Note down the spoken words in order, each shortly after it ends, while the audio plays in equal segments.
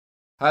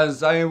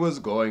As I was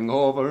going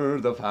over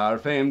the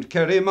far-famed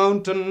Kerry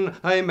Mountain,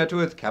 I met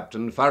with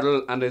Captain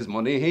Farrell, and his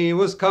money he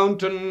was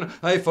counting.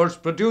 I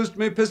first produced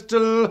me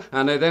pistol,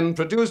 and I then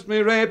produced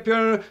me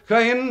rapier,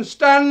 crying,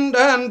 "Stand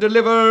and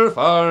deliver,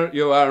 for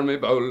you are me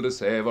bold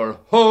saviour."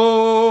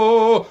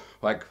 Ho!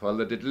 Whack fall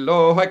the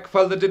diddle-o, whack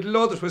fall the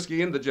diddle-o, there's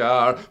whiskey in the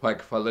jar.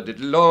 Whack fall the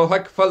diddle-o,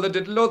 whack fall the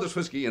diddle-o, there's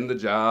whiskey in the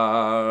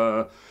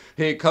jar.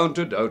 He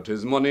counted out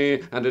his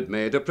money, and it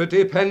made a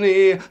pretty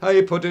penny.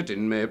 I put it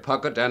in my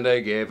pocket, and I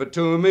gave it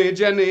to me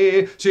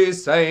Jenny. She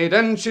sighed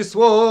and she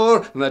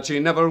swore that she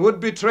never would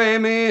betray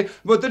me,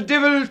 but the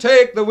divil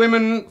take the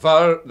women,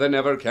 for they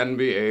never can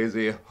be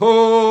aisy.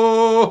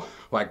 Ho!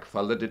 Whack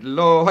fall the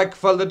diddle-o, whack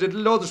fall the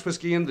diddle-o, there's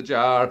whiskey in the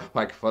jar.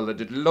 Whack fall the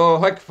diddle-o,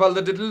 whack fall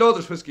the diddle-o,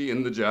 there's whiskey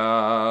in the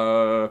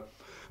jar.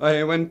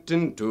 I went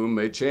into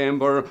my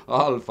chamber,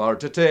 all for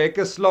to take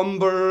a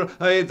slumber.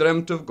 I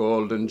dreamt of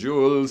gold and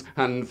jewels,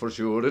 and for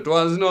sure it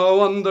was no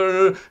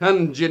wonder.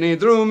 And Ginny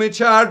drew me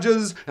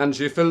charges, and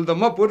she filled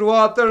them up with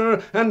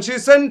water, and she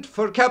sent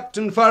for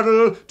Captain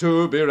Farrell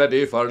to be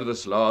ready for the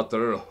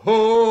slaughter.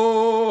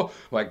 Ho!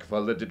 Whack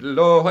fall the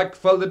diddle-o, whack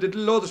fall the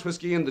diddle-o, there's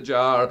whiskey in the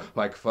jar.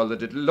 Whack fall the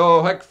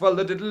diddle-o, whack fall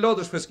the diddle-o,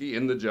 there's whiskey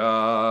in the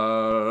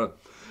jar.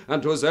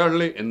 And 'twas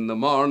early in the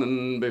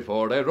morning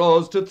before I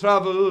rose to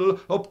travel.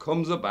 Up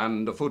comes a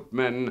band of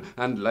footmen,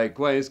 and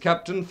likewise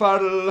Captain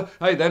Farrell.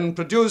 I then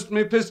produced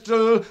me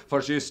pistol,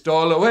 for she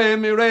stole away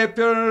me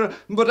rapier,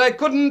 but I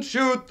couldn't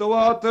shoot the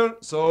water,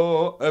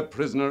 so a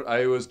prisoner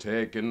I was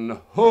taken.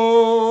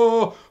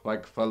 Ho!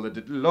 Whack fall the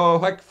diddle-o,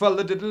 whack fall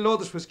the diddle-o,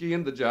 there's whiskey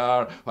in the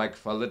jar. Whack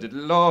fall the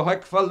diddle-o,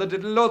 whack fall the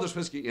diddle-o, there's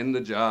whiskey in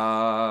the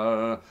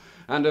jar.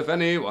 And if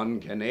anyone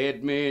can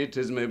aid me,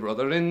 'tis my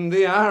brother in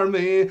the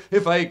army,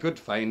 if I could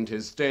find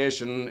his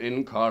station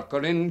in Cork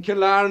or in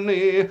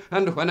Killarney.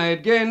 And when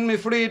I'd gained me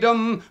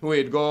freedom,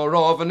 we'd go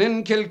roving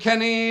in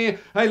Kilkenny.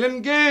 I'll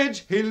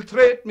engage he'll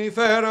treat me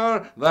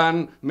fairer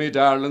than me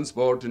darling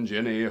sporting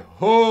Jenny.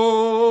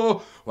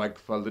 Ho! Whack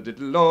fall the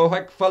diddle-o,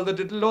 whack fall the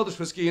diddle-o, there's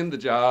whiskey in the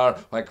jar.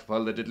 Whack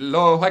fall the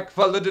diddle-o, whack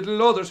fall the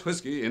diddle-o, there's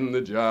whiskey in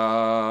the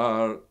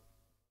jar.